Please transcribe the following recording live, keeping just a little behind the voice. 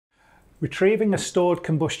Retrieving a stored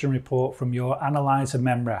combustion report from your analyzer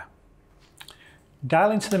memory.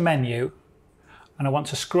 Dial into the menu and I want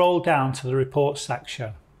to scroll down to the report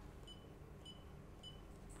section.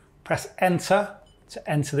 Press enter to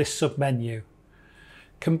enter this submenu.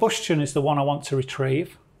 Combustion is the one I want to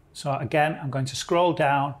retrieve. So again, I'm going to scroll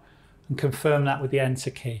down and confirm that with the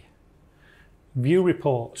enter key. View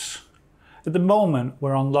reports. At the moment,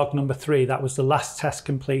 we're on log number 3. That was the last test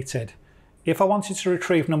completed. If I wanted to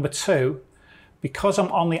retrieve number 2, because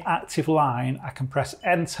I'm on the active line, I can press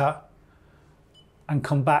enter and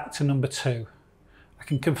come back to number 2. I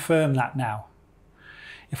can confirm that now.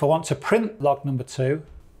 If I want to print log number 2,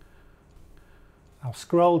 I'll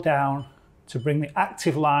scroll down to bring the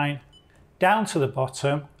active line down to the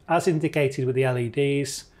bottom as indicated with the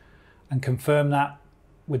LEDs and confirm that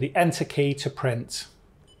with the enter key to print.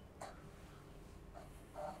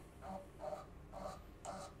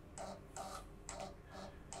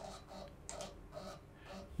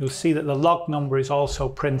 You'll see that the log number is also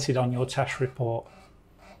printed on your test report.